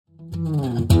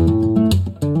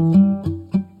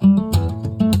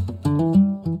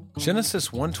Genesis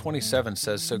 1:27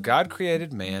 says, "So God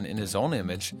created man in his own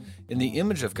image. In the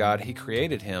image of God he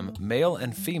created him. Male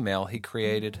and female he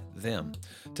created them."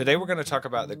 Today we're going to talk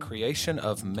about the creation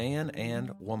of man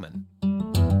and woman.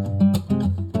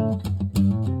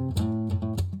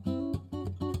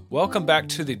 Welcome back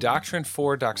to the Doctrine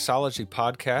for Doxology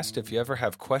podcast. If you ever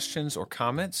have questions or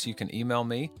comments, you can email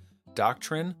me,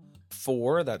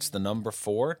 doctrine4, that's the number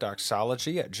 4,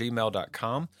 doxology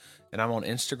 @gmail.com. And I'm on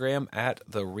Instagram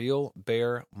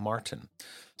 @TheRealBearMartin.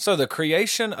 So the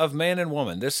creation of man and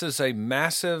woman, this is a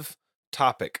massive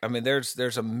topic. I mean,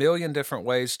 there's a million different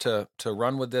ways to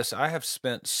run with this. I have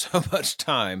spent so much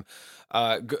time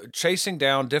chasing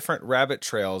down different rabbit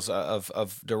trails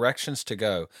of directions to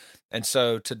go. And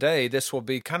so today, this will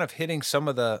be kind of hitting some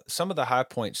of the high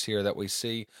points here that we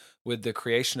see with the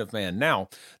creation of man. Now,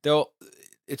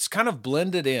 it's kind of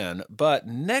blended in, but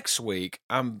next week,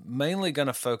 I'm mainly going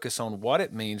to focus on what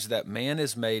it means that man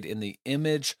is made in the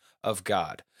image of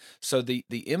God. So the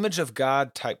image of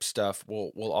God type stuff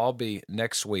will all be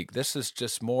next week. This is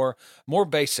just more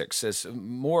basics. It's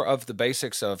more of the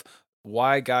basics of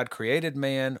why God created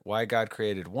man, why God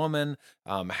created woman,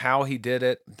 how he did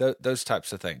it, those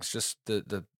types of things. Just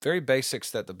the very basics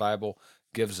that the Bible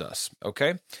gives us,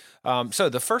 okay? So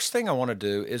the first thing I want to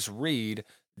do is read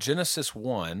Genesis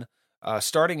 1,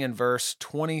 starting in verse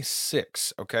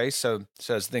 26, okay? So it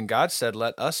says, "Then God said,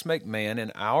 'Let us make man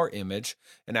in our image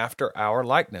and after our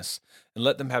likeness, and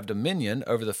let them have dominion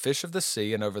over the fish of the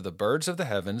sea and over the birds of the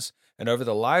heavens and over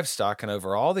the livestock and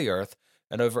over all the earth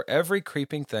and over every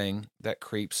creeping thing that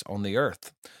creeps on the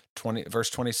earth.'" Verse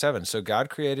 27, "So God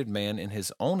created man in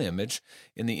his own image.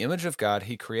 In the image of God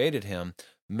he created him.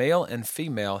 Male and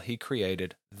female he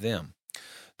created them."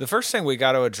 The first thing we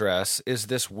got to address is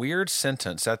this weird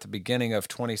sentence at the beginning of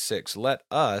 26, "Let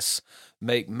us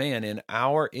make man in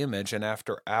our image and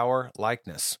after our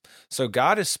likeness." So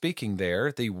God is speaking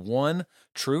there, the one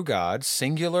true God,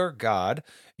 singular God,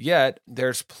 yet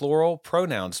there's plural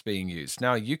pronouns being used.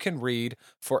 Now you can read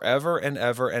forever and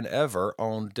ever and ever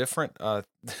on different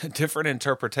different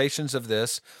interpretations of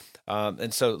this.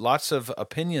 And so lots of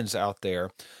opinions out there,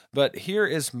 but here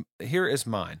is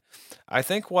mine. I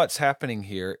think what's happening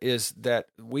here is that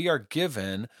we are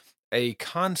given a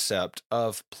concept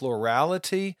of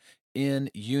plurality in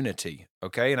unity,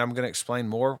 okay? And I'm going to explain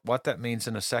more what that means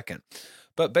in a second.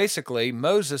 But basically,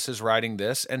 Moses is writing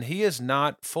this, and he is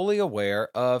not fully aware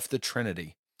of the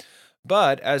Trinity.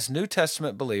 But as New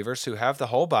Testament believers who have the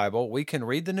whole Bible, we can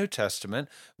read the New Testament.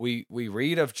 We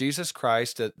read of Jesus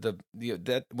Christ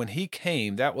that when he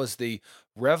came, that was the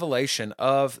revelation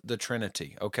of the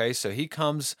Trinity. Okay, so he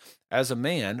comes as a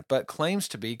man, but claims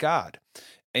to be God,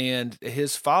 and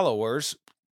his followers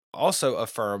also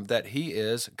affirm that he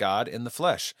is God in the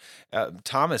flesh.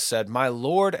 Thomas said, "My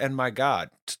Lord and my God,"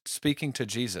 speaking to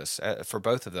Jesus for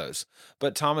both of those.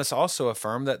 But Thomas also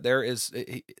affirmed that there is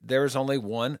only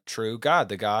one true God,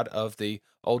 the God of the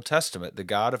Old Testament, the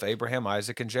God of Abraham,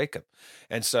 Isaac, and Jacob.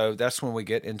 And so that's when we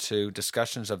get into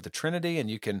discussions of the Trinity,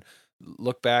 and you can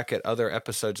look back at other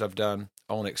episodes I've done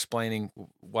on explaining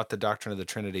what the doctrine of the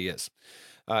Trinity is.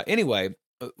 Anyway,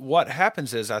 what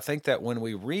happens is I think that when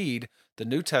we read the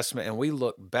New Testament and we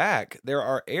look back, there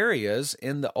are areas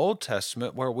in the Old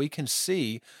Testament where we can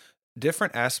see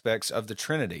different aspects of the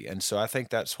Trinity. And so I think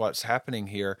that's what's happening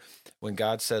here when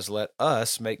God says, "Let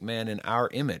us make man in our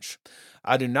image."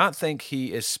 I do not think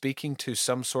he is speaking to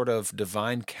some sort of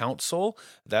divine council.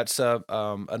 That's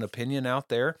an opinion out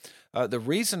there. The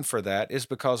reason for that is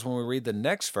because when we read the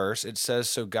next verse, it says,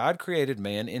 "So God created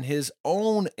man in his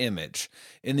own image.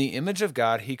 In the image of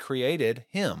God, he created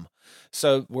him."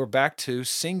 So we're back to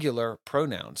singular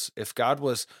pronouns. If God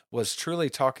was truly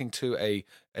talking to a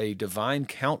divine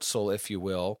council, if you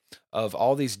will, of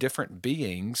all these different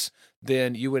beings,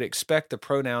 then you would expect the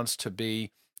pronouns to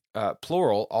be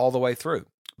plural all the way through.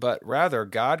 But rather,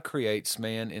 God creates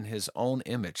man in his own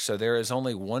image. So there is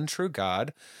only one true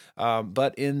God,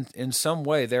 but in some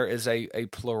way there is a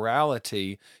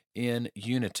plurality in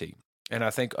unity. And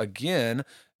I think, again,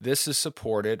 this is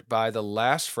supported by the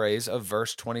last phrase of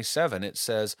verse 27. It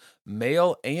says,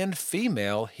 "Male and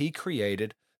female he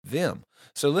created them."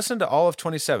 So listen to all of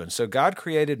 27. So God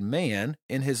created man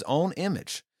in his own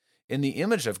image. In the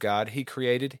image of God, he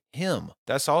created him.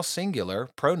 That's all singular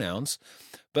pronouns.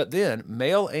 But then,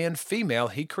 male and female,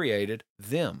 he created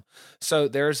them. So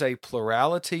there's a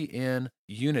plurality in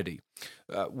unity.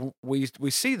 We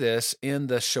see this in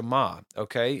the Shema,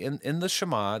 okay? In the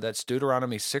Shema, that's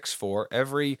Deuteronomy 6:4.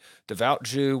 Every devout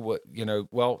Jew,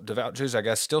 devout Jews, I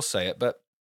guess, still say it, but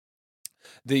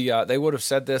They would have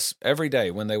said this every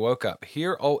day when they woke up.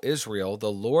 Hear, O Israel,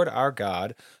 the Lord our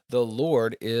God, the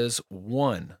Lord is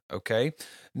one. Okay?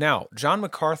 Now, John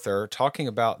MacArthur, talking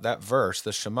about that verse,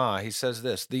 the Shema, he says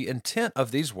this: the intent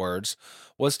of these words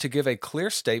was to give a clear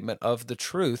statement of the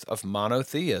truth of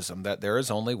monotheism, that there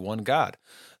is only one God.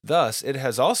 Thus, it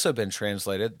has also been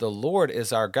translated, the Lord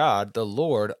is our God, the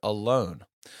Lord alone.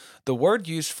 The word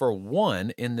used for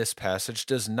one in this passage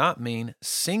does not mean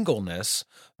singleness,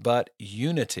 but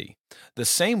unity. The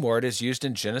same word is used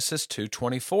in Genesis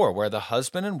 2:24, where the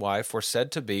husband and wife were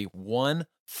said to be one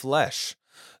flesh.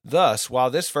 Thus,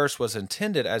 while this verse was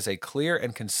intended as a clear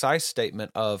and concise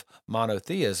statement of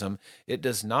monotheism, it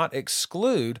does not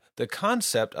exclude the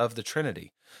concept of the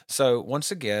Trinity. So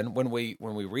once again, when we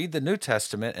read the New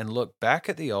Testament and look back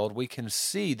at the Old, we can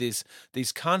see these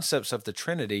concepts of the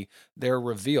Trinity. They're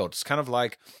revealed. It's kind of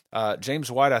like James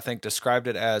White, I think, described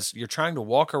it as you're trying to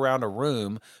walk around a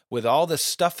room with all this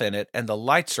stuff in it, and the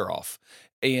lights are off,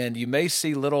 and you may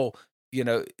see little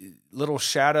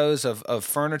shadows of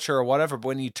furniture or whatever, but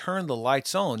when you turn the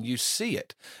lights on, you see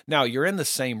it. Now, you're in the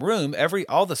same room,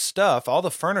 all the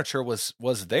furniture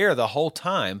was there the whole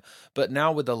time, but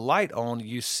now with the light on,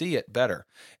 you see it better.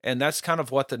 And that's kind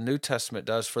of what the New Testament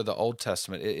does for the Old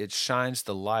Testament. It shines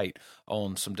the light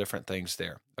on some different things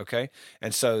there, okay?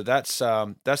 And so that's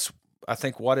I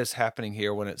think what is happening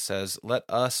here when it says, let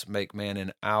us make man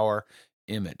in our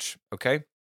image, okay?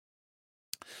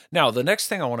 Now, the next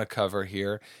thing I want to cover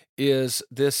here is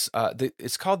this.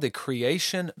 It's called the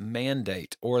creation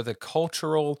mandate or the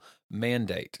cultural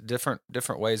mandate. Different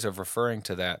ways of referring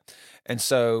to that. And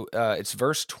so it's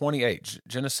verse 28,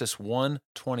 Genesis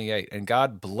 1:28. And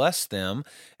God blessed them,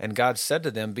 and God said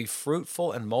to them, be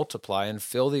fruitful and multiply and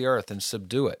fill the earth and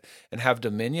subdue it, and have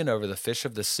dominion over the fish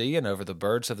of the sea and over the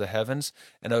birds of the heavens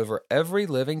and over every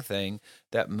living thing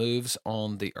that moves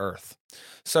on the earth.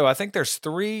 So I think there's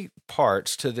three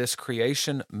parts to this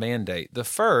creation mandate. The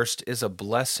first is a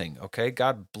blessing, okay?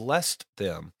 God blessed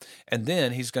them, and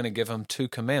then he's going to give them two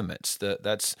commandments.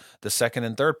 That's the second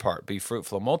and third part: be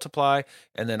fruitful and multiply,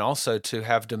 and then also to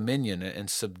have dominion and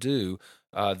subdue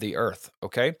the earth,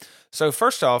 okay? So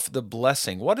first off, the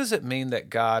blessing. What does it mean that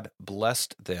God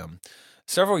blessed them?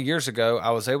 Several years ago,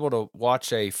 I was able to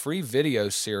watch a free video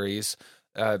series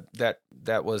that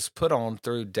was put on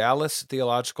through Dallas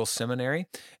Theological Seminary,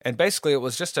 and basically it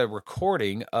was just a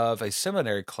recording of a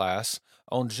seminary class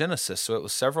on Genesis. So it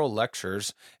was several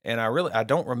lectures, and I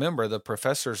don't remember the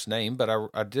professor's name, but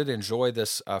I did enjoy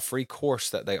this free course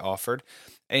that they offered,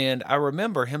 and I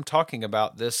remember him talking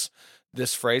about this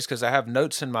phrase because I have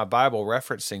notes in my Bible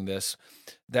referencing this.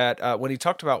 That when he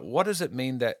talked about what does it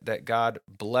mean that God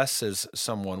blesses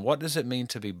someone, what does it mean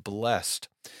to be blessed?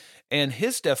 And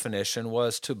his definition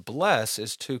was to bless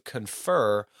is to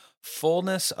confer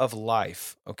fullness of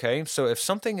life, okay? So if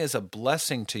something is a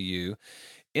blessing to you,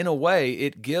 in a way,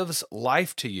 it gives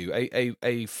life to you,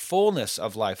 a fullness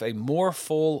of life, a more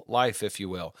full life, if you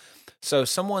will. So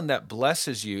someone that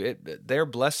blesses you, their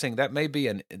blessing, that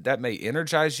may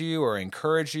energize you or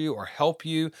encourage you or help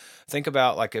you. Think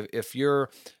about like if you're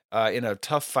in a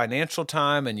tough financial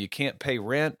time and you can't pay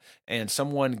rent and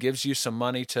someone gives you some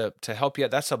money to help you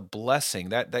out, that's a blessing.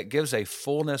 That gives a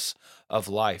fullness of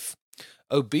life.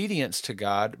 Obedience to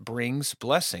God brings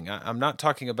blessing. I'm not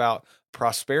talking about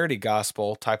prosperity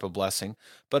gospel type of blessing,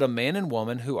 but a man and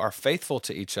woman who are faithful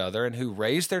to each other and who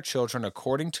raise their children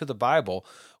according to the Bible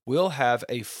will have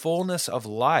a fullness of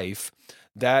life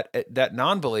that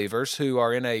non-believers who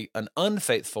are in an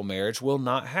unfaithful marriage will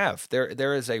not have.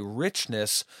 There is a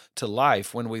richness to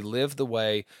life when we live the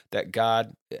way that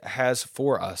God has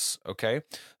for us, okay?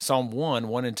 Psalm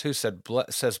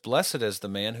 1:1-2 says, blessed is the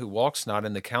man who walks not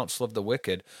in the counsel of the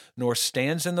wicked, nor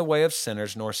stands in the way of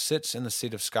sinners, nor sits in the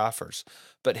seat of scoffers.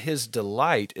 But his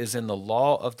delight is in the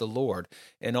law of the Lord,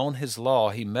 and on his law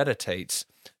he meditates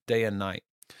day and night.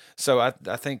 So I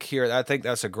think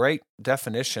that's a great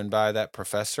definition by that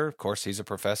professor. Of course, he's a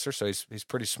professor, so he's a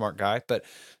pretty smart guy. But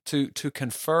to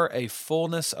confer a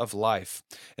fullness of life,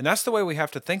 and that's the way we have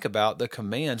to think about the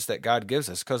commands that God gives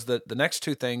us. Because the next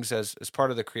two things, as part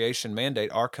of the creation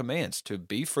mandate, are commands: to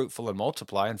be fruitful and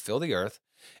multiply and fill the earth,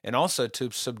 and also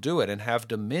to subdue it and have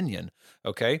dominion.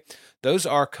 Okay, those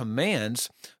are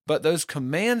commands, But those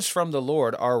commands from the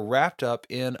Lord are wrapped up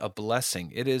in a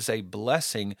blessing. It is a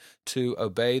blessing to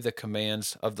obey the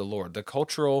commands of the Lord. The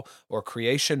cultural or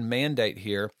creation mandate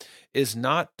here is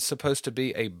not supposed to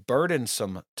be a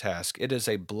burdensome task. It is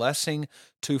a blessing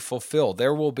to fulfill.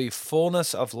 There will be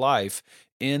fullness of life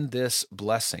in this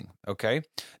blessing, okay?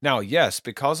 Now, yes,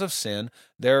 because of sin,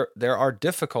 there are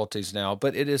difficulties now,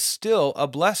 but it is still a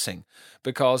blessing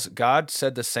because God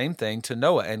said the same thing to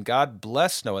Noah, and God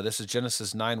blessed Noah. This is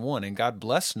Genesis 9:1, and God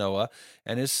blessed Noah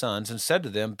and his sons and said to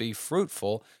them, "Be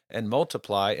fruitful and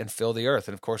multiply and fill the earth."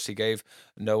 And of course, he gave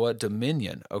Noah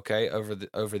dominion, okay, over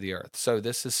the earth. So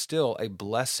this is still a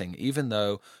blessing, even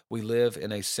though we live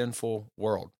in a sinful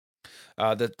world.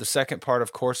 The second part,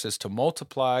 of course, is to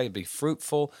multiply, be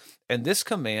fruitful. And this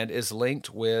command is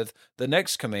linked with the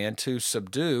next command to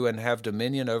subdue and have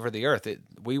dominion over the earth.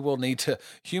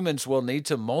 Humans will need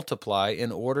to multiply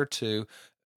in order to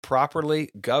properly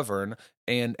govern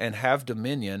and have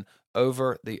dominion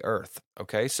over the earth.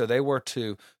 Okay, so they were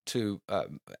to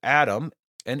Adam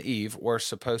and Eve were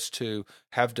supposed to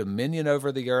have dominion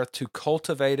over the earth, to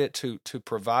cultivate it, to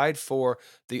provide for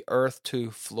the earth to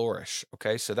flourish.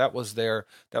 Okay, so that was their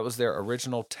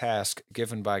original task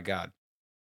given by God.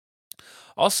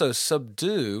 Also,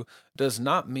 subdue does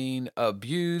not mean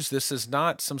abuse. This is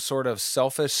not some sort of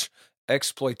selfish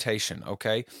exploitation,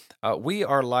 okay? We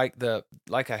are like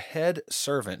a head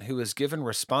servant who is given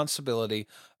responsibility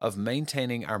of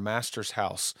maintaining our master's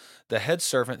house. The head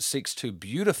servant seeks to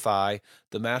beautify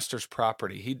the master's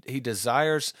property. He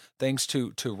desires things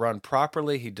to run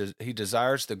properly. He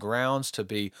desires the grounds to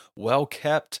be well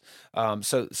kept.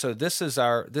 So this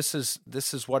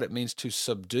is what it means to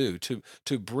subdue,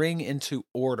 to bring into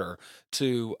order,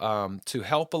 to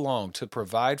help along, to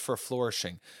provide for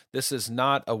flourishing. This is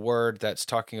not a word that's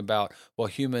talking about, well,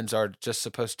 humans are just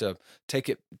supposed to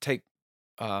take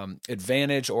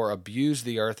advantage or abuse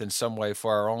the earth in some way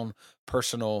for our own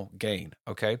personal gain.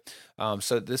 Okay,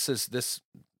 so this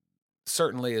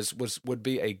certainly would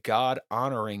be a God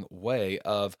honoring way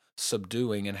of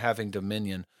subduing and having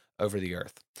dominion over the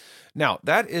earth. Now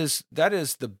that is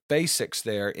the basics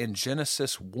there in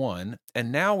Genesis 1,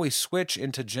 and now we switch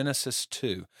into Genesis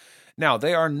 2. Now,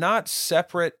 they are not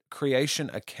separate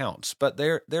creation accounts, but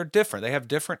they're different. They have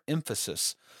different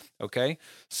emphasis, okay?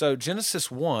 So Genesis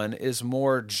 1 is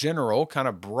more general, kind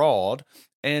of broad,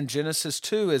 and Genesis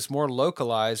 2 is more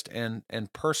localized and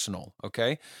personal,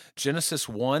 okay? Genesis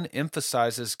 1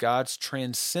 emphasizes God's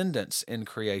transcendence in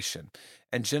creation,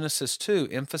 and Genesis 2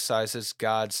 emphasizes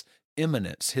God's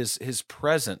immanence, his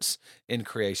presence in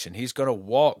creation. He's going to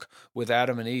walk with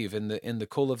Adam and Eve in the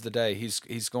cool of the day.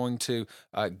 He's going to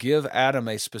give Adam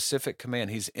a specific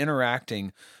command. He's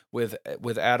interacting with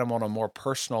Adam on a more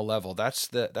personal level. That's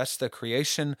the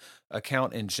creation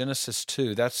account in Genesis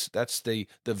 2. That's the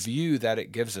view that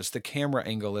it gives us, the camera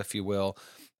angle, if you will,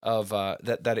 of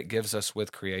that it gives us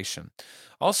with creation.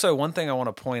 Also, one thing I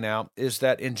want to point out is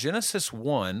that in Genesis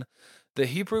 1, the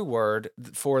Hebrew word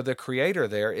for the creator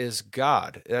there is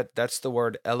God. That's the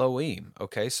word Elohim.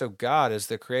 Okay, so God is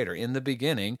the creator. In the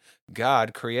beginning,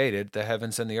 God created the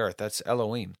heavens and the earth. That's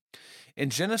Elohim. In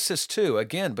Genesis 2,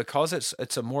 again, because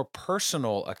it's a more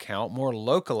personal account, more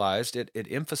localized, it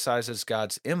emphasizes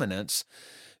God's immanence.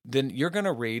 Then you're going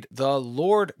to read the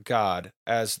Lord God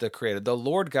as the creator. The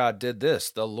Lord God did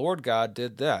this. The Lord God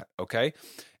did that. Okay,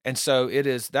 and so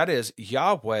that is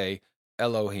Yahweh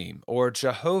Elohim or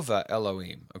Jehovah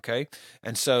Elohim, okay?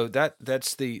 And so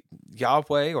that's the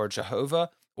Yahweh or Jehovah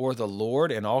or the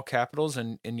Lord in all capitals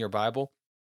in your Bible.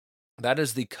 That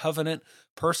is the covenant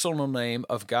personal name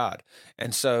of God.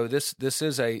 And so this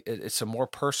is it's a more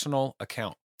personal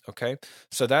account, okay?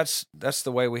 So that's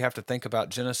the way we have to think about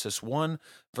Genesis 1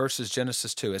 versus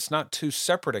Genesis 2. It's not two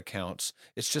separate accounts.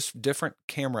 It's just different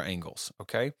camera angles,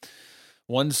 okay?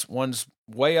 One's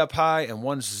way up high and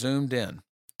one's zoomed in.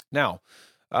 Now,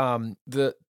 when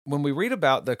we read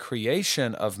about the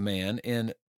creation of man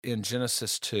in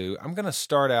Genesis 2, I'm going to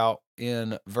start out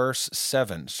in verse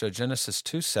 7. So Genesis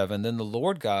 2:7, then the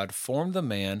Lord God formed the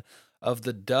man of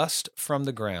the dust from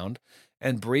the ground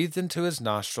and breathed into his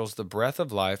nostrils the breath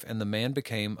of life, and the man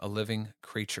became a living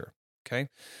creature. Okay?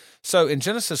 So in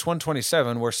Genesis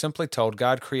 1:27, we're simply told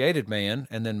God created man,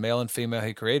 and then male and female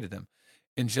he created them.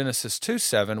 In Genesis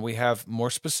 2:7, we have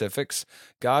more specifics.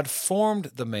 God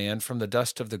formed the man from the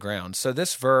dust of the ground. So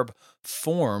this verb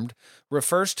formed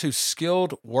refers to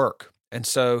skilled work. And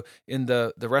so in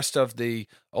the rest of the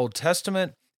Old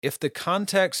Testament if the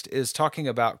context is talking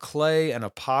about clay and a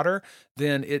potter,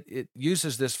 then it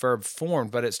uses this verb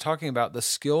formed, but it's talking about the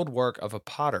skilled work of a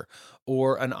potter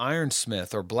or an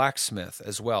ironsmith or blacksmith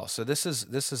as well. So this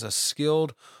is a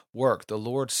skilled work. The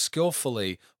Lord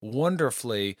skillfully,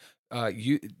 wonderfully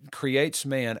creates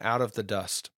man out of the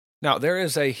dust. Now, there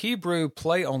is a Hebrew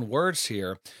play on words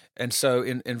here. And so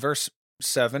in verse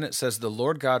 7, it says, the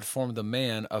Lord God formed the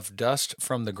man of dust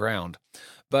from the ground.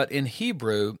 But in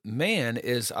Hebrew, man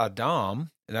is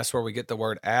Adam, and that's where we get the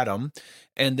word Adam.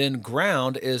 And then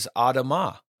ground is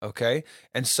Adamah, okay?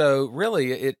 And so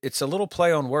really, it's a little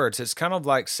play on words. It's kind of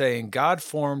like saying God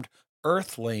formed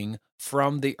earthling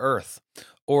from the earth,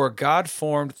 or God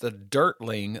formed the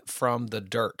dirtling from the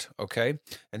dirt, okay?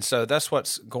 And so that's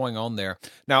what's going on there.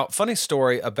 Now, funny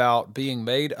story about being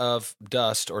made of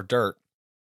dust or dirt.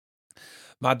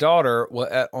 My daughter,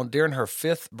 during her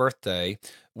 5th birthday,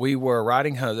 we were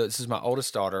riding home. This is my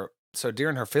oldest daughter. So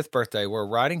during her 5th birthday, we're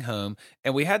riding home,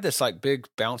 and we had this like big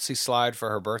bouncy slide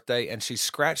for her birthday, and she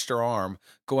scratched her arm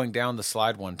going down the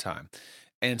slide one time.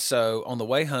 And so on the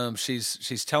way home,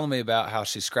 she's telling me about how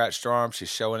she scratched her arm.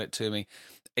 She's showing it to me.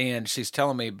 And she's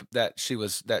telling me that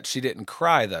she didn't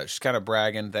cry, though. She's kind of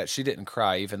bragging that she didn't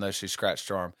cry, even though she scratched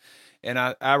her arm. And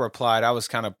I replied, I was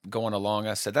kind of going along.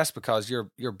 I said, that's because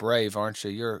you're brave, aren't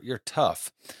you? You're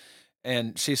tough.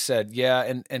 And she said, yeah.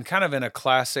 And kind of in a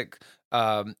classic,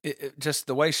 just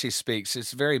the way she speaks,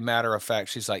 it's very matter of fact.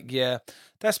 She's like, yeah,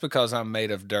 that's because I'm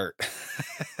made of dirt.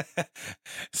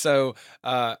 So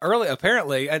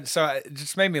apparently, and so it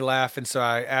just made me laugh. And so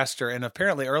I asked her, and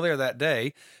apparently earlier that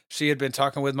day, she had been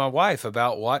talking with my wife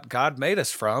about what God made us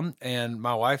from, and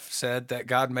my wife said that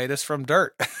God made us from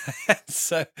dirt.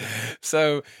 So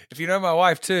if you know my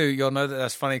wife too, you'll know that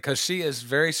that's funny because she is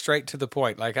very straight to the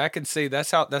point. Like I can see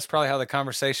that's probably how the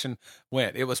conversation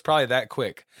went. It was probably that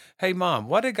quick. Hey, Mom,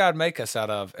 what did God make us out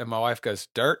of? And my wife goes,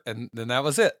 dirt, and then that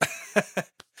was it.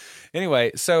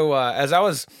 Anyway, so as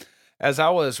I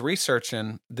was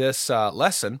researching this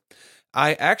lesson,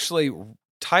 I actually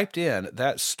typed in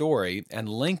that story and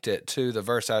linked it to the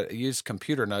verse. I used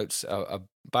Computer Notes, a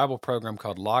Bible program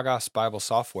called Logos Bible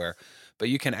Software, but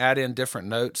you can add in different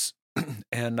notes.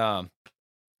 And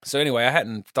so anyway, I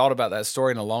hadn't thought about that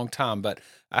story in a long time, but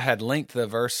I had linked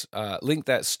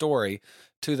that story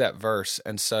to that verse.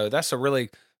 And so that's a really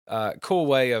cool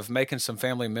way of making some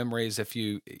family memories if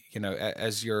you know,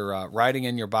 as you're writing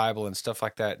in your Bible and stuff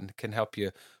like that, and can help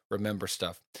you remember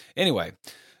stuff. Anyway,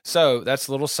 so that's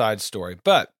a little side story.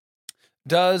 But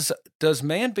does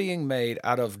man being made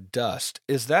out of dust,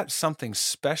 is that something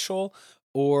special,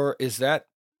 or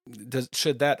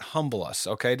should that humble us?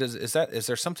 Okay, is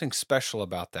there something special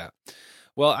about that?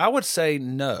 Well, I would say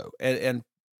no, and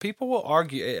people will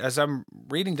argue as I'm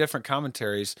reading different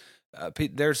commentaries.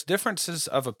 There's differences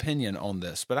of opinion on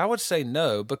this, but I would say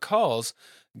no, because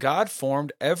God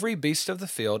formed every beast of the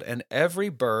field and every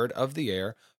bird of the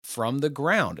air from the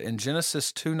ground. In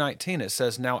Genesis 2:19, it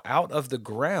says, now out of the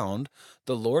ground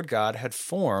the Lord God had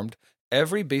formed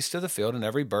every beast of the field and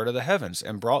every bird of the heavens,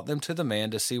 and brought them to the man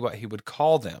to see what he would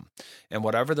call them. And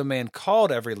whatever the man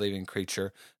called every living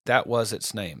creature, that was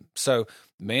its name. So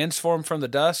man's formed from the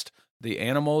dust. The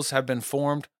animals have been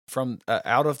formed from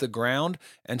out of the ground.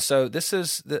 And so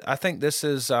I think this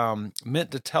is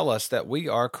meant to tell us that we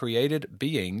are created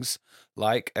beings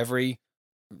like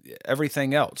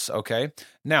everything else. Okay.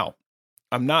 Now,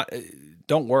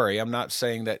 don't worry, I'm not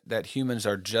saying that humans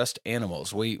are just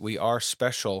animals. We are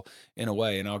special in a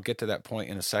way, and I'll get to that point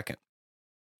in a second.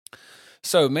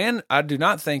 So man, I do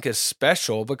not think is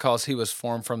special because he was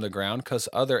formed from the ground, because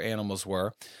other animals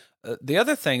were. The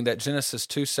other thing that Genesis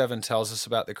 2:7 tells us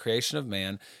about the creation of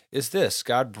man is this: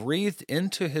 God breathed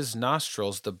into his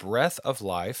nostrils the breath of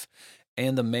life,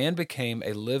 and the man became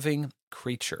a living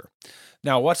creature.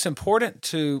 Now, what's important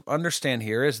to understand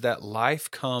here is that life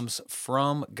comes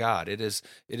from God. It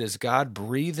is God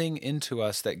breathing into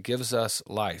us that gives us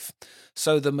life.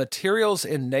 So the materials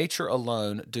in nature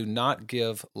alone do not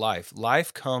give life.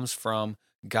 Life comes from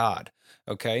God,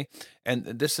 okay? And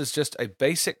this is just a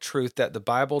basic truth that the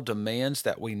Bible demands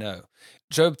that we know.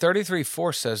 Job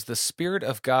 33:4 says, the Spirit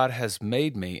of God has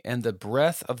made me, and the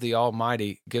breath of the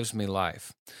Almighty gives me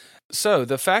life. So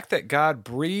the fact that God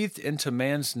breathed into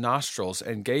man's nostrils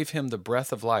and gave him the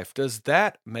breath of life, does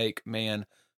that make man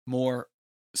more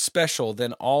special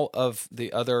than all of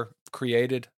the other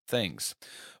created things?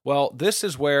 Well, this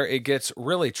is where it gets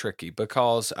really tricky,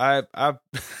 because I've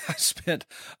spent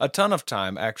a ton of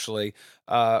time actually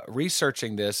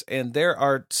researching this, and there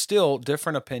are still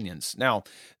different opinions. Now,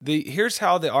 here's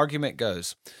how the argument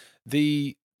goes.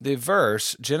 The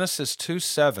verse, Genesis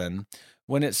 2:7,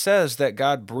 when it says that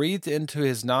God breathed into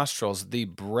his nostrils the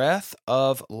breath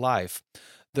of life,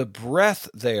 the breath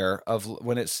there of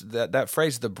when it's that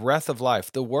phrase, the breath of life,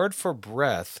 the word for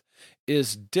breath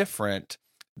is different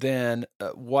than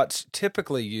what's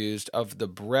typically used of the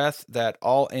breath that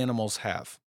all animals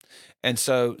have. And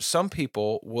so some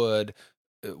people would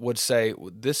say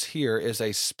this here is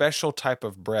a special type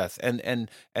of breath, and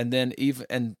then even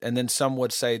and then some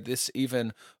would say this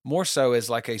even more so is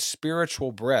like a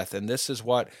spiritual breath, and this is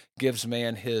what gives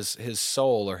man his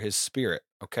soul or his spirit.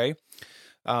 Okay,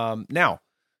 now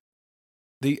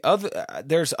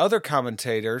there's other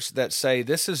commentators that say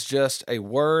this is just a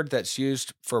word that's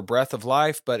used for breath of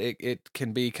life, but it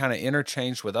can be kind of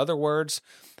interchanged with other words.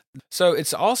 So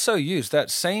it's also used,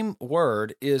 that same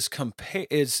word is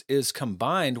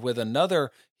combined with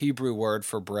another Hebrew word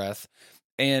for breath,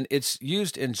 and it's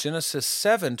used in Genesis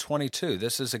 7:22.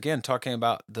 This is again talking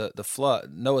about the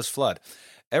flood, Noah's flood.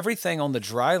 Everything on the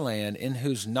dry land in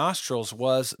whose nostrils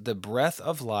was the breath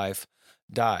of life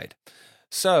died.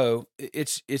 So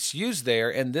it's used there,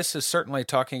 and this is certainly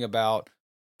talking about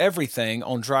everything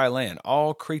on dry land,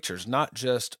 all creatures, not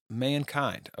just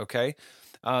mankind. Okay.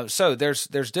 So there's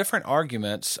different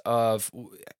arguments of,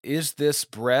 is this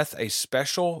breath a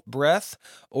special breath,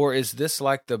 or is this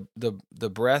like the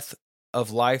breath of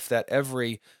life that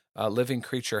every living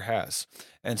creature has?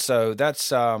 And so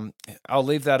that's I'll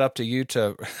leave that up to you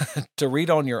to to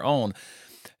read on your own.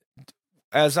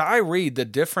 As I read the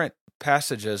different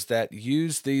passages that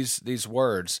use these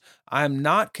words, I'm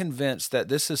not convinced that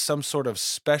this is some sort of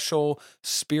special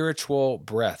spiritual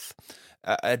breath.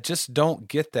 I just don't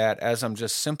get that as I'm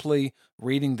just simply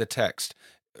reading the text.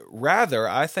 Rather,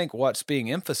 I think what's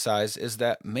being emphasized is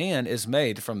that man is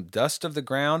made from dust of the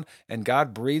ground, and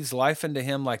God breathes life into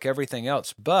him like everything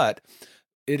else. But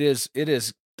it is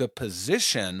the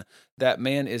position that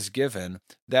man is given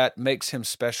that makes him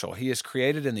special. He is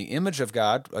created in the image of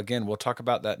God. Again, we'll talk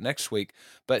about that next week.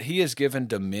 But he is given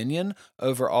dominion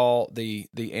over all the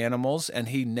animals, and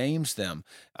he names them.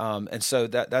 And so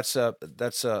that's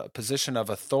a position of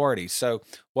authority. So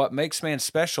what makes man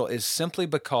special is simply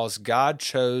because God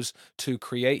chose to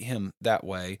create him that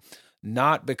way,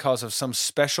 not because of some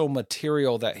special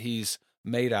material that he's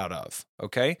made out of.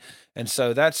 Okay, and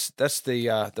so that's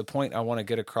the point I want to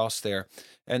get across there,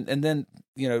 and then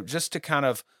just to kind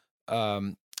of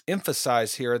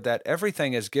emphasize here that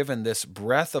everything is given this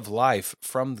breath of life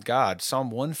from God.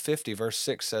 Psalm 150 verse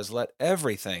 6 says, "Let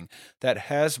everything that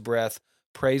has breath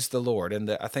praise the Lord." And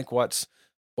I think what's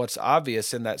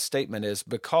obvious in that statement is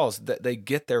because that they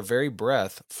get their very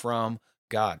breath from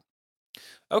God.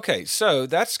 Okay, so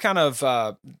that's kind of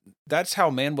that's how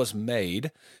man was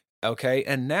made. Okay,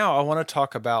 and now I want to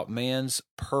talk about man's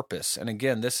purpose. And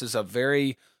again, this is a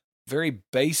very, very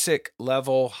basic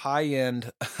level, high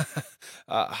end,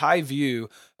 high view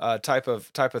type of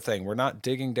thing. We're not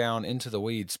digging down into the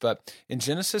weeds, but in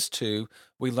Genesis 2,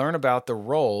 we learn about the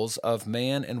roles of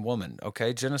man and woman.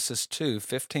 Okay, Genesis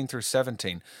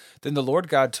 2:15-17. Then the Lord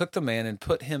God took the man and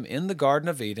put him in the Garden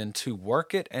of Eden to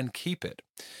work it and keep it.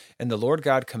 And the Lord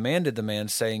God commanded the man,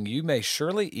 saying, "You may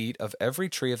surely eat of every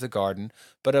tree of the garden,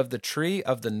 but of the tree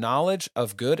of the knowledge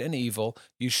of good and evil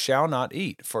you shall not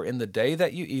eat, for in the day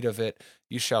that you eat of it,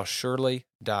 you shall surely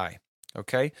die."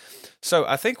 Okay? So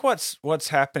I think what's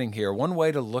happening here, one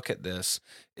way to look at this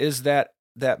is that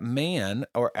man,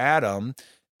 or Adam,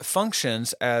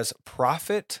 functions as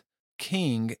prophet,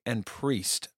 king, and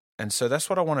priest. And so that's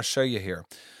what I want to show you here.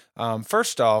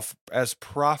 First off, as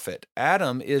prophet,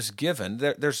 Adam is given,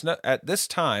 there's no, at this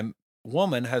time,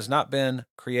 woman has not been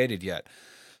created yet.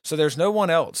 So there's no one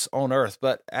else on earth,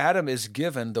 but Adam is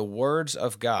given the words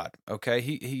of God. Okay,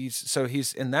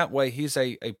 he's in that way, he's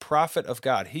a prophet of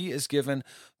God. He is given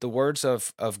the words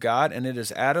of God, and it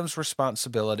is Adam's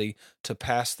responsibility to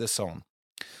pass this on.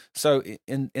 So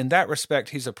in that respect,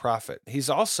 he's a prophet. He's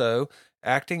also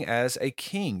acting as a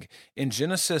king. In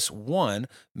Genesis 1,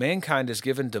 mankind is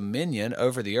given dominion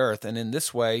over the earth, and in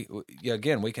this way,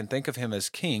 again, we can think of him as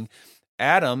king.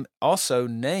 Adam also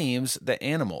names the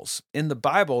animals. In the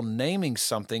Bible, naming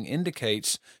something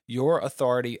indicates your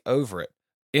authority over it.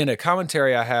 In a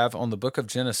commentary I have on the book of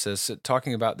Genesis,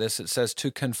 talking about this, it says,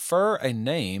 to confer a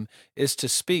name is to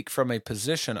speak from a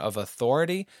position of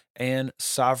authority and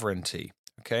sovereignty.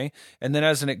 Okay, and then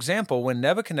as an example, when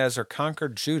Nebuchadnezzar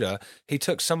conquered Judah, he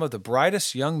took some of the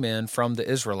brightest young men from the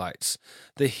Israelites.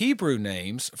 The Hebrew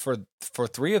names for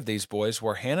three of these boys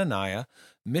were Hananiah,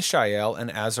 Mishael,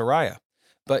 and Azariah.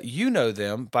 But you know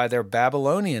them by their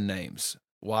Babylonian names.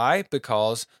 Why?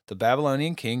 Because the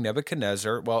Babylonian king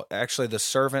Nebuchadnezzar, well, actually the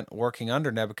servant working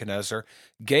under Nebuchadnezzar,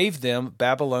 gave them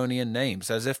Babylonian names,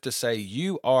 as if to say,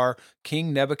 you are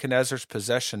King Nebuchadnezzar's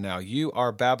possession now. You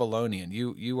are Babylonian.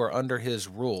 You are under his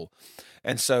rule.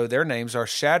 And so their names are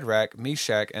Shadrach,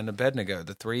 Meshach, and Abednego,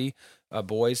 the three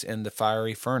boys in the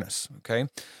fiery furnace. Okay,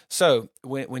 so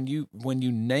when you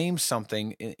name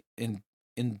something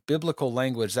in biblical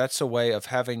language, that's a way of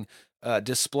having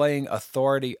displaying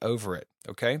authority over it.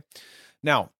 Okay,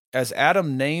 now as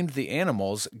Adam named the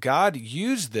animals, God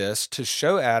used this to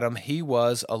show Adam he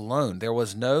was alone. There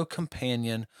was no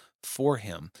companion for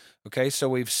him. Okay, so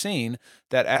we've seen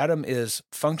that Adam is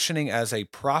functioning as a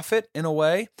prophet in a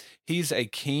way. He's a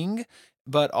king,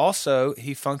 but also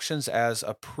he functions as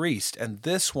a priest. And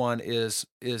this one is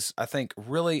I think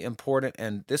really important.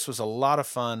 And this was a lot of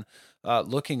fun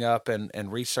looking up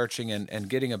and researching and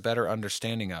getting a better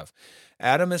understanding of.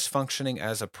 Adam is functioning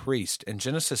as a priest. In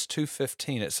Genesis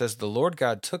 2:15, it says, "The Lord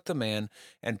God took the man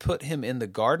and put him in the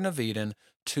Garden of Eden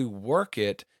to work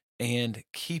it and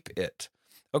keep it."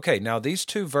 Okay, now these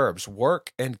two verbs,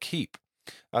 work and keep,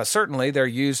 certainly they're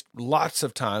used lots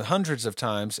of times, hundreds of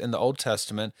times in the Old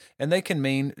Testament, and they can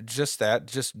mean just that,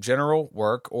 just general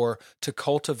work, or to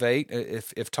cultivate,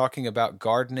 if talking about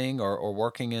gardening or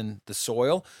working in the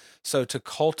soil. So to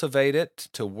cultivate it,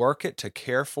 to work it, to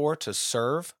care for, to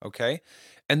serve, okay?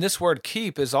 And this word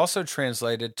keep is also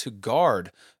translated to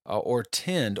guard or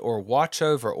tend or watch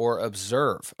over or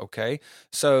observe, okay?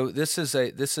 So this is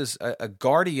a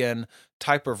guardian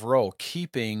type of role,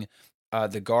 keeping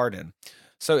the garden.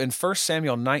 So in 1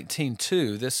 Samuel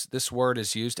 19:2, this word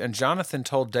is used, and Jonathan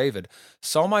told David,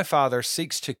 "Saul my father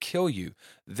seeks to kill you.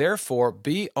 Therefore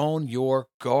be on your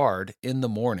guard in the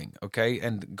morning." Okay,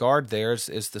 and guard there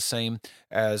is the same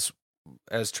as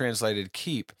translated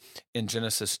keep in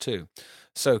Genesis 2.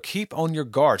 So keep on your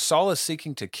guard. Saul is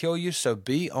seeking to kill you, so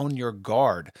be on your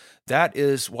guard. That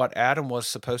is what Adam was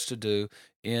supposed to do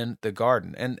in the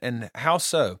garden. And how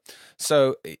so?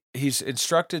 So he's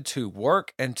instructed to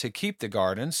work and to keep the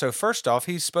garden. So first off,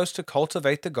 he's supposed to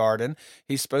cultivate the garden.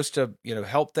 He's supposed to,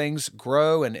 help things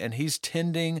grow, and he's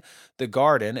tending the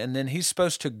garden. And then he's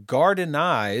supposed to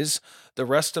gardenize the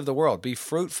rest of the world, be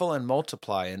fruitful and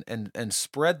multiply, and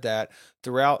spread that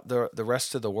throughout the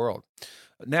rest of the world.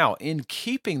 Now, in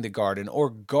keeping the garden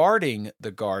or guarding the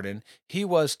garden, he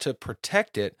was to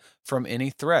protect it from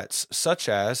any threats, such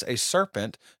as a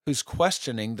serpent who's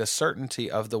questioning the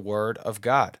certainty of the word of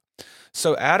God.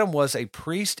 So Adam was a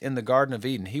priest in the Garden of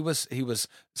Eden. He was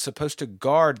supposed to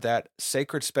guard that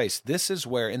sacred space. This is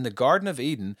where, in the Garden of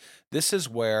Eden, this is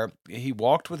where he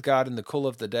walked with God in the cool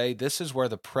of the day. This is where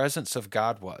the presence of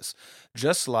God was.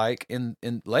 Just like in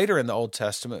later in the Old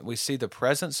Testament, we see the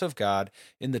presence of God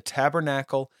in the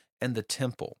tabernacle and the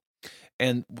temple.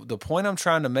 And the point I'm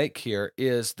trying to make here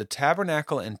is the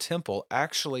tabernacle and temple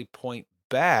actually point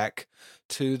back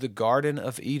to the Garden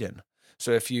of Eden.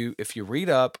 So if you read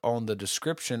up on the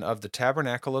description of the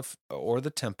tabernacle or the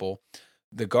temple,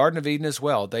 the Garden of Eden as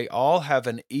well, they all have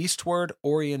an eastward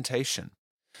orientation.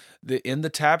 In the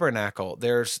tabernacle,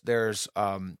 there's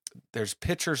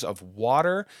pictures of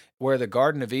water, where the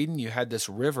Garden of Eden, you had this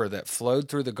river that flowed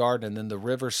through the garden, and then the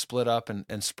river split up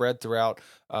and spread throughout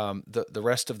the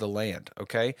rest of the land,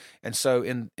 okay? And so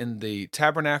in the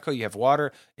tabernacle, you have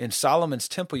water. In Solomon's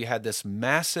temple, you had this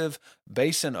massive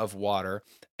basin of water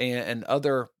and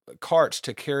other carts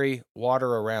to carry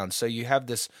water around. So you have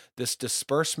this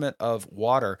disbursement of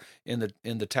water in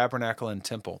the tabernacle and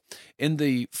temple. In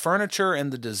the furniture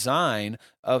and the design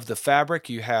of the fabric,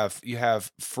 you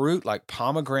have fruit like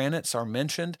pomegranates are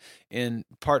mentioned in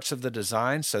parts of the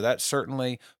design. So that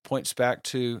certainly points back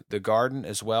to the garden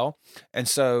as well. And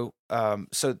so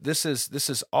this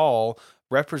is all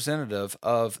representative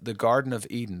of the Garden of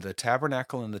Eden, the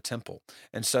tabernacle and the temple.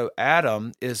 And so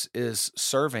Adam is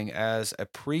serving as a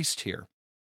priest here.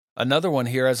 Another one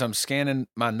here, as I'm scanning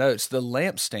my notes, the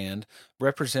lampstand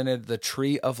represented the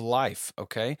tree of life,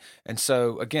 okay? And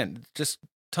so, again, just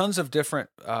tons of different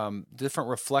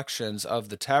reflections of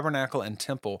the tabernacle and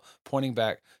temple pointing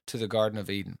back to the Garden of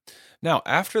Eden. Now,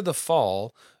 after the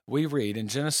fall, we read in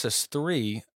Genesis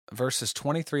 3, verses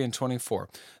 23 and 24,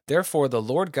 "Therefore the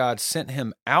Lord God sent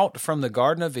him out from the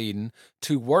Garden of Eden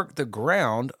to work the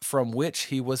ground from which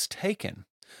he was taken."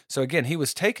 So again, he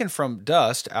was taken from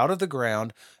dust out of the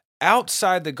ground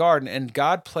outside the garden, and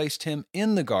God placed him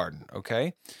in the garden,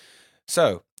 okay?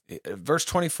 So, verse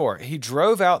 24, "He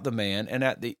drove out the man, and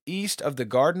at the east of the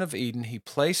Garden of Eden he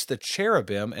placed the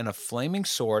cherubim and a flaming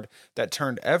sword that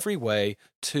turned every way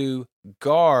to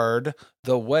guard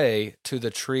the way to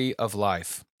the tree of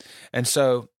life." And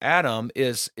so Adam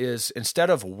is instead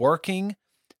of working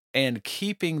and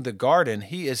keeping the garden,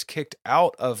 he is kicked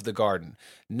out of the garden.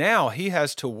 Now he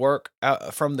has to work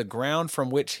from the ground from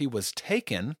which he was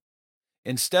taken,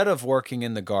 instead of working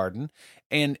in the garden,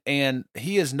 and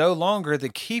he is no longer the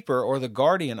keeper or the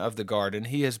guardian of the garden.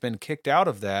 He has been kicked out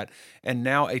of that, and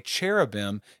now a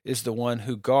cherubim is the one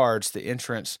who guards the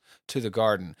entrance to the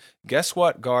garden. Guess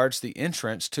what guards the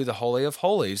entrance to the Holy of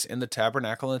Holies in the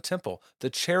tabernacle and the temple?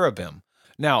 The cherubim.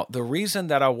 Now, the reason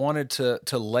that I wanted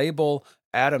to label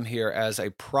Adam here as a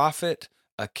prophet,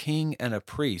 a king, and a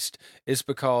priest is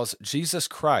because Jesus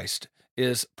Christ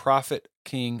is prophet,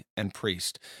 king, and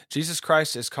priest. Jesus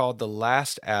Christ is called the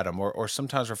last Adam, or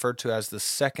sometimes referred to as the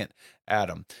second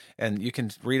Adam. And you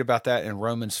can read about that in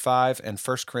Romans 5 and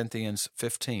 1 Corinthians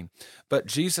 15. But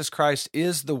Jesus Christ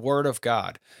is the Word of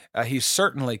God. He's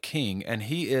certainly king, and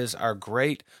he is our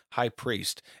great high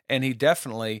priest. And he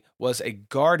definitely was a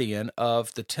guardian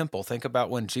of the temple. Think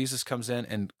about when Jesus comes in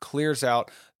and clears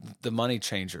out the money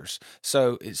changers.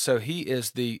 So he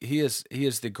is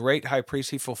the great high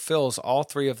priest. He fulfills all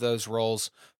three of those roles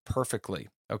perfectly.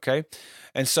 Okay.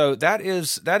 And so that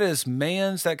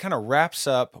kind of wraps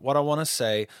up what I want to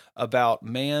say about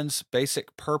man's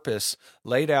basic purpose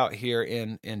laid out here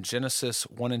in Genesis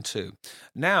 1 and 2.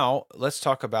 Now let's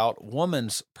talk about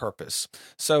woman's purpose.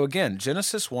 So again,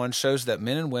 Genesis 1 shows that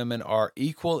men and women are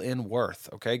equal in worth.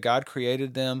 Okay. God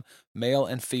created them male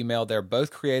and female. They're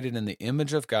both created in the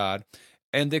image of God.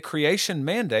 And the creation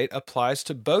mandate applies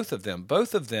to both of them.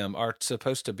 Both of them are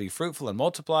supposed to be fruitful and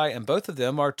multiply, and both of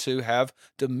them are to have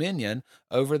dominion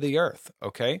over the earth,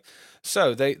 okay?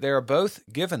 So they are both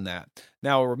given that.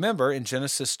 Now remember, in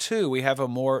Genesis 2, we have a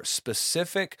more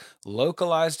specific,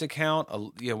 localized account.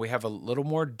 We have a little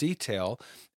more detail.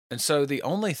 And so the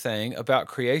only thing about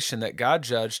creation that God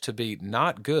judged to be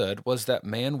not good was that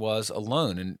man was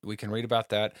alone. And we can read about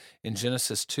that in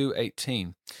Genesis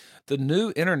 2:18. The New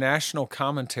International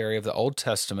Commentary of the Old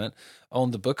Testament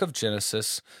on the book of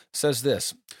Genesis says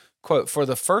this, quote, "For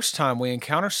the first time we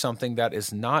encounter something that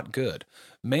is not good,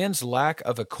 man's lack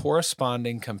of a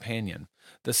corresponding companion.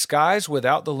 The skies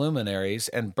without the luminaries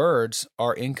and birds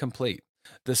are incomplete.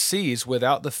 The seas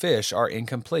without the fish are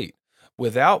incomplete.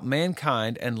 Without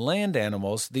mankind and land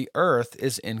animals, the earth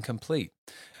is incomplete.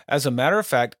 As a matter of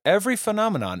fact, every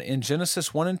phenomenon in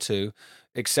Genesis 1 and 2,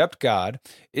 except God,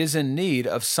 is in need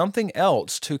of something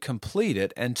else to complete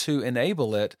it and to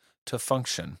enable it to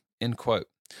function." End quote.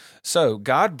 So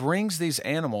God brings these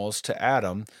animals to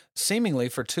Adam seemingly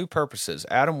for two purposes.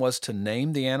 Adam was to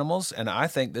name the animals, and I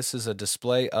think this is a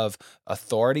display of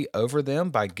authority over them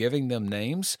by giving them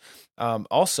names.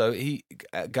 Also,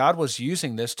 God was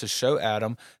using this to show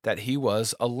Adam that he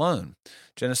was alone.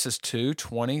 Genesis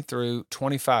 2:20 through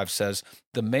 25 says,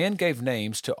 "The man gave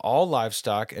names to all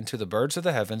livestock and to the birds of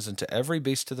the heavens and to every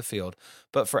beast of the field.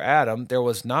 But for Adam there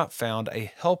was not found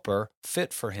a helper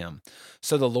fit for him.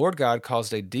 So the Lord God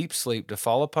caused a deep sleep to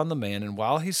fall upon the man, and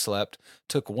while he slept,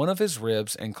 took one of his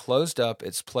ribs and closed up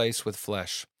its place with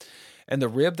flesh. And the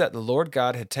rib that the Lord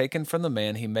God had taken from the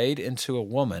man he made into a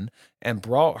woman and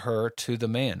brought her to the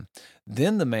man.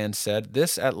 Then the man said,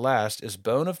 'This at last is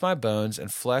bone of my bones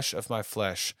and flesh of my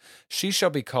flesh. She shall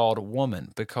be called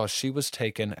woman, because she was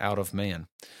taken out of man.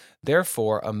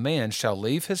 Therefore a man shall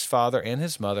leave his father and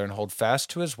his mother and hold fast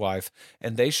to his wife,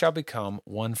 and they shall become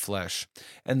one flesh.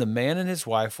 And the man and his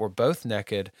wife were both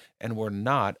naked and were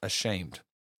not ashamed.'"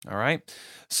 All right?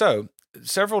 So,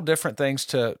 several different things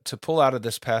to pull out of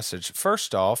this passage.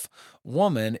 First off,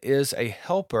 woman is a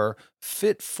helper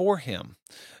fit for him.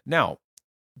 Now,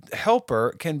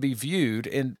 helper can be viewed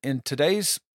in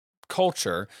today's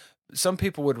culture. Some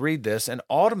people would read this and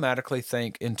automatically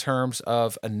think in terms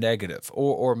of a negative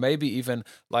or maybe even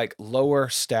like lower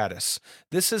status.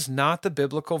 This is not the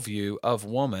biblical view of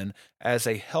woman as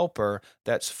a helper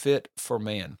that's fit for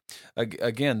man.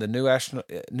 Again, the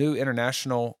New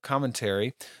International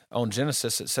Commentary on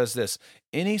Genesis, it says this: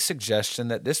 "Any suggestion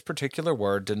that this particular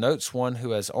word denotes one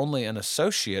who has only an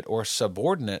associate or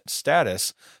subordinate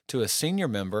status to a senior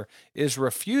member is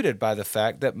refuted by the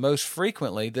fact that most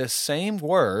frequently this same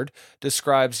word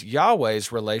describes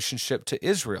Yahweh's relationship to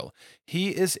Israel.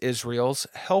 He is Israel's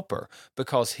helper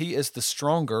because he is the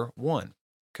stronger one."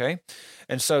 Okay?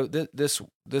 And so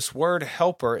this word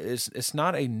helper it's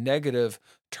not a negative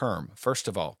term, first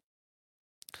of all.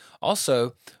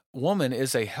 Also, woman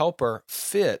is a helper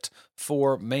fit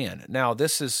for man. Now,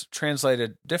 this is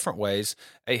translated different ways: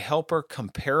 a helper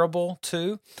comparable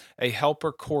to, a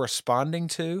helper corresponding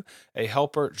to, a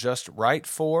helper just right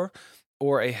for,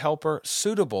 or a helper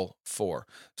suitable for.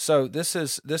 So this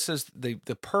is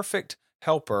the perfect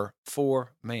helper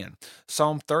for man.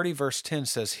 Psalm 30 verse 10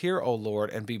 says, "Hear, O Lord,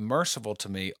 and be merciful to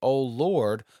me. O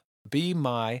Lord, be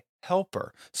my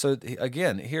helper." So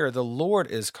again, here the Lord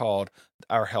is called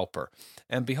our helper.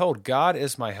 "And behold, God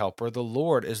is my helper. The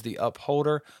Lord is the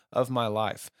upholder of my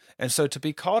life." And so to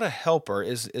be called a helper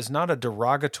is not a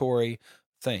derogatory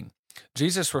thing.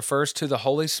 Jesus refers to the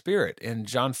Holy Spirit in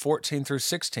John 14 through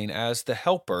 16 as the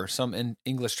helper. Some in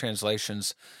English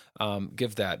translations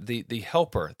give that. The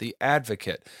helper, the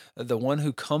advocate, the one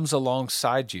who comes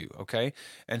alongside you, okay?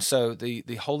 And so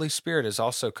the Holy Spirit is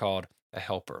also called a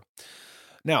helper.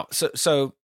 Now,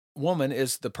 so woman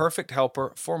is the perfect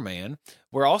helper for man.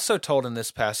 We're also told in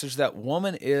this passage that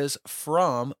woman is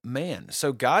from man.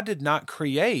 So God did not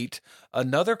create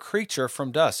another creature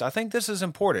from dust. I think this is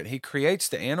important. He creates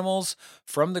the animals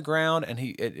from the ground and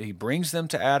he brings them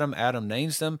to Adam. Adam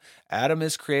names them. Adam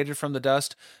is created from the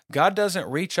dust. God doesn't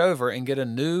reach over and get a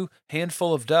new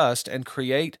handful of dust and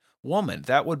create woman.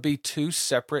 That would be two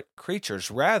separate creatures.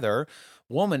 Rather,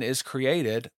 woman is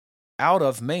created out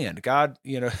of man. God,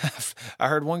 I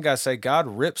heard one guy say God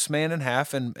rips man in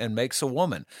half and makes a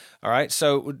woman. All right.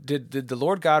 So did the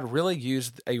Lord God really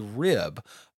use a rib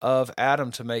of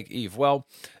Adam to make Eve? Well,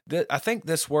 I think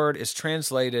this word is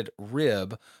translated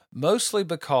rib mostly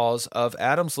because of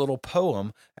Adam's little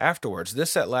poem afterwards.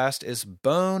 "This at last is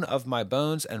bone of my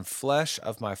bones and flesh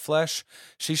of my flesh.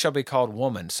 She shall be called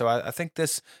woman." So I think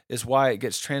this is why it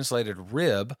gets translated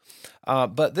rib.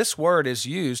 But this word is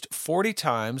used 40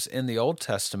 times in the Old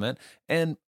Testament,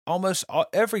 and almost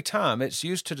every time it's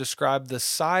used to describe the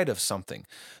side of something.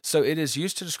 So it is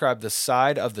used to describe the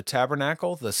side of the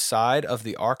tabernacle, the side of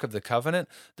the Ark of the Covenant,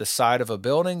 the side of a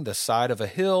building, the side of a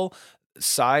hill,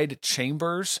 side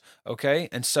chambers. Okay.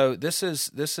 And so this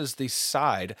is the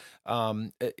side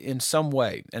in some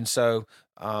way. And so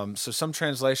some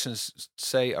translations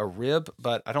say a rib,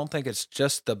 but I don't think it's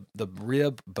just the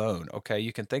rib bone. Okay.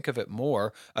 You can think of it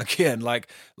more again,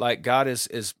 like God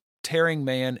is tearing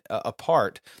man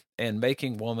apart and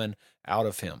making woman out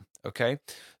of him. Okay,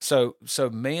 so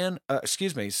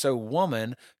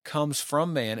woman comes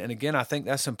from man, and again, I think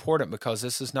that's important because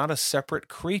this is not a separate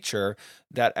creature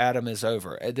that Adam is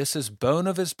over. This is bone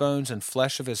of his bones and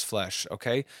flesh of his flesh.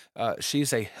 Okay,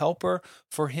 she's a helper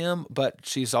for him, but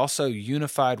she's also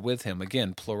unified with him.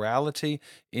 Again, plurality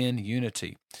in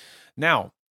unity.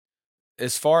 Now,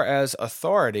 as far as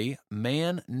authority,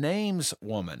 man names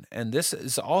woman, and this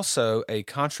is also a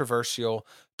controversial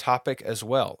topic as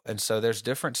well. And so there's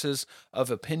differences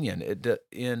of opinion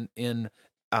in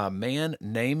man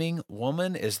naming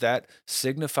woman. Is that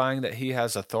signifying that he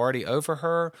has authority over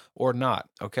her or not?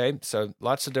 Okay, so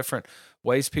lots of different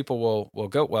ways people will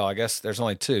go. Well, I guess there's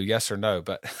only two, yes or no,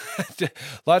 but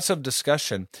lots of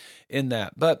discussion in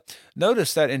that. But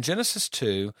notice that in Genesis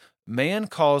 2, man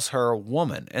calls her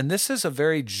woman, and this is a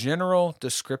very general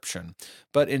description.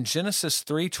 But in Genesis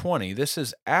 3:20, this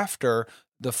is after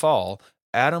the fall,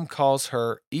 Adam calls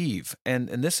her Eve, and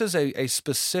this is a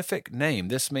specific name.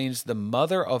 This means the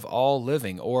mother of all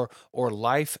living or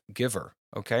life giver.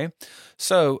 Okay,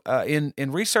 so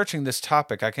in researching this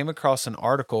topic, I came across an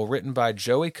article written by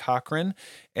Joey Cochran,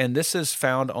 and this is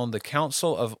found on the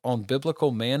Council on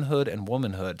Biblical Manhood and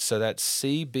Womanhood. So that's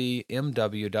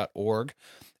cbmw.org.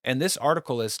 And this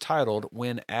article is titled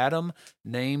 "When Adam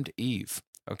Named Eve."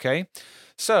 Okay,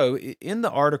 so in the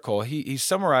article, he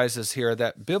summarizes here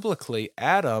that biblically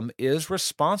Adam is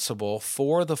responsible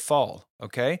for the fall.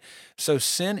 Okay, so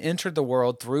sin entered the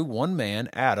world through one man,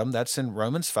 Adam. That's in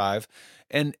Romans 5,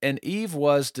 and Eve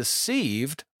was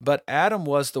deceived, but Adam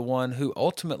was the one who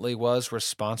ultimately was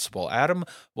responsible. Adam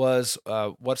was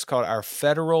what's called our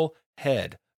federal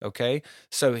head. Okay,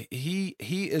 so he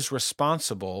is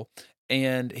responsible.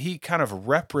 And he kind of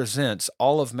represents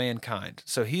all of mankind.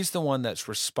 So he's the one that's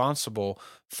responsible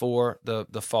for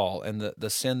the fall and the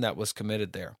sin that was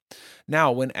committed there.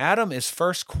 Now, when Adam is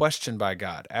first questioned by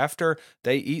God, after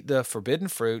they eat the forbidden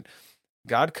fruit,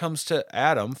 God comes to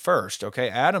Adam first. Okay,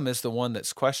 Adam is the one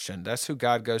that's questioned. That's who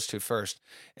God goes to first.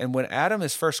 And when Adam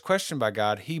is first questioned by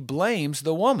God, he blames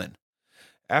the woman.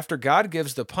 After God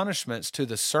gives the punishments to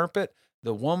the serpent,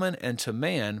 the woman, and to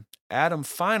man, Adam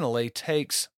finally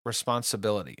takes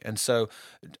responsibility. And so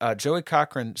Joey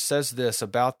Cochran says this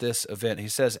about this event. He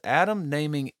says, Adam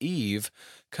naming Eve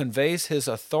conveys his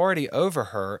authority over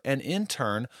her and in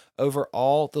turn over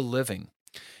all the living.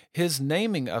 His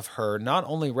naming of her not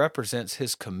only represents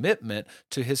his commitment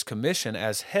to his commission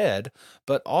as head,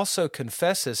 but also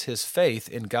confesses his faith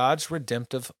in God's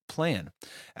redemptive plan.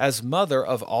 As mother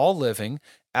of all living,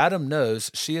 Adam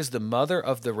knows she is the mother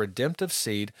of the redemptive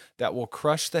seed that will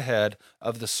crush the head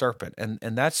of the serpent. And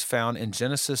that's found in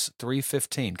Genesis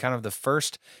 3:15, kind of the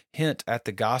first hint at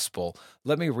the gospel.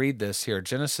 Let me read this here.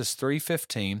 Genesis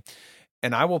 3:15.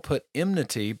 And I will put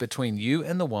enmity between you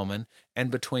and the woman,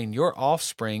 and between your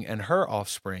offspring and her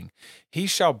offspring. He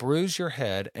shall bruise your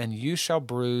head, and you shall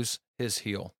bruise his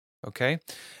heel. Okay,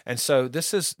 and so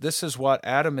this is what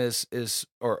Adam is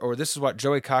or this is what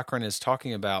Joey Cochran is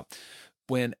talking about.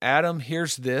 When Adam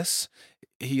hears this,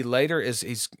 he later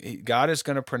God is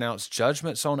going to pronounce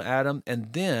judgments on Adam,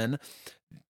 and then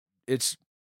it's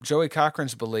Joey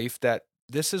Cochran's belief that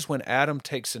this is when Adam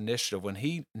takes initiative. When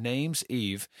he names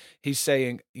Eve, he's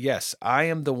saying, yes, I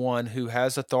am the one who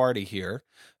has authority here,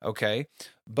 okay?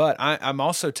 But I'm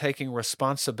also taking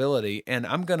responsibility, and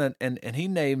I'm going to, and he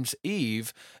names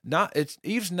Eve,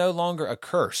 Eve's no longer a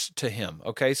curse to him,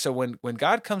 okay? So when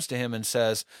God comes to him and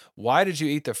says, why did you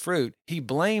eat the fruit? He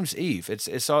blames Eve.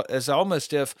 It's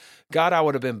almost if, God, I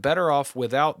would have been better off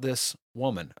without this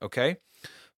woman, okay?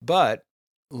 But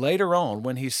later on,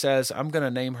 when he says, I'm going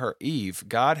to name her Eve,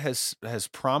 God has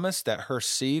promised that her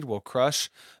seed will crush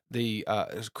the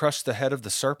head of the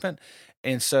serpent.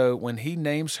 And so when he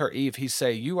names her Eve, he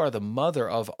say, you are the mother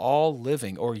of all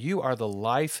living, or you are the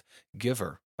life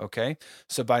giver. Okay.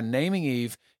 So by naming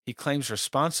Eve, he claims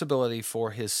responsibility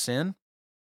for his sin.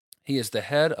 He is the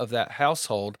head of that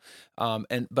household,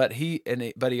 but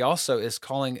he also is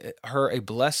calling her a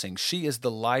blessing. She is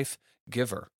the life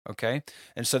giver, okay?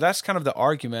 And so that's kind of the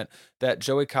argument that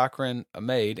Joey Cochran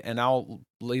made, and I'll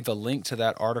leave a link to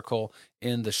that article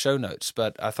in the show notes.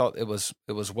 But I thought it was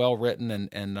well written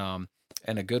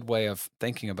and a good way of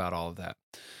thinking about all of that.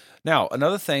 Now,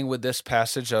 another thing with this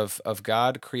passage of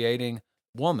God creating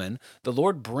woman, the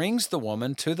Lord brings the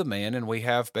woman to the man, and we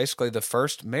have basically the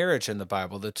first marriage in the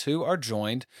Bible. The two are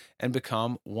joined and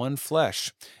become one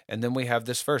flesh. And then we have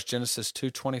this verse, Genesis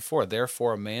 2:24,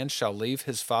 therefore a man shall leave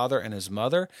his father and his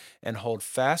mother and hold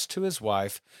fast to his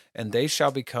wife, and they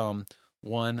shall become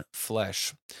one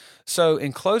flesh. So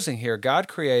in closing here, God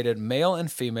created male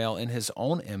and female in his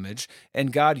own image,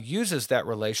 and God uses that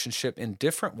relationship in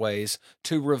different ways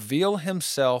to reveal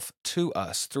himself to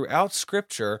us. Throughout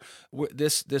Scripture,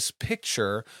 this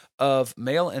picture of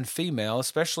male and female,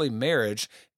 especially marriage,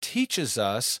 teaches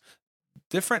us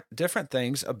different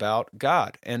things about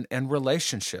God and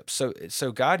relationships.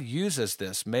 So God uses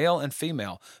this, male and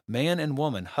female, man and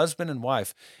woman, husband and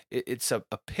wife. It's a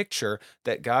picture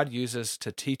that God uses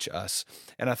to teach us.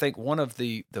 And I think one of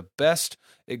the best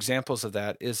examples of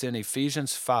that is in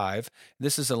Ephesians 5.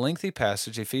 This is a lengthy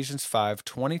passage, Ephesians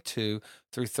 5:22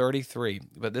 through 33.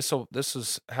 But this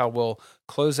is how we'll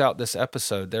close out this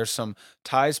episode. There's some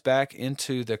ties back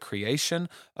into the creation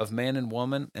of man and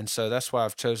woman, and so that's why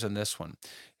I've chosen this one.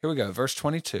 Here we go, verse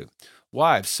 22.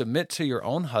 Wives, submit to your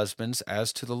own husbands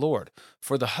as to the Lord.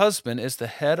 For the husband is the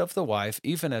head of the wife,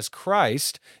 even as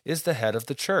Christ is the head of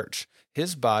the church,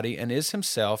 his body, and is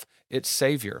himself its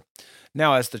Savior.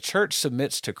 Now, as the church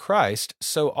submits to Christ,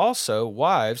 so also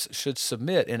wives should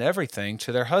submit in everything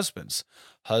to their husbands.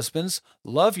 Husbands,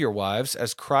 love your wives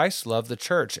as Christ loved the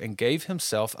church and gave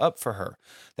himself up for her,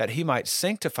 that he might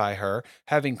sanctify her,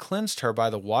 having cleansed her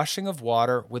by the washing of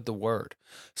water with the word,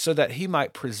 so that he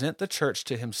might present the church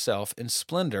to himself in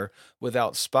splendor,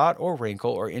 without spot or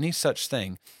wrinkle or any such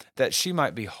thing, that she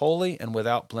might be holy and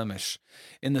without blemish.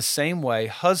 In the same way,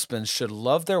 husbands should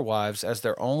love their wives as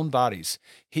their own bodies.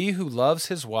 He who loves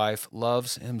his wife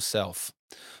loves himself.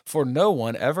 For no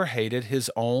one ever hated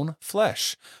his own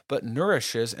flesh, but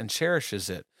nourishes and cherishes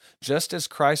it, just as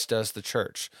Christ does the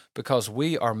church, because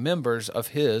we are members of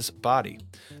his body.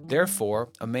 Therefore,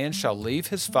 a man shall leave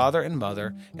his father and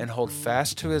mother and hold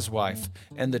fast to his wife,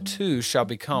 and the two shall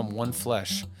become one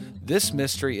flesh. This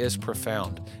mystery is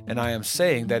profound, and I am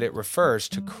saying that it refers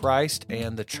to Christ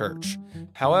and the church.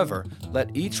 However,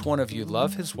 let each one of you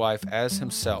love his wife as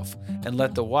himself, and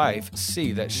let the wife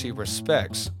see that she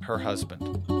respects her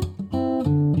husband.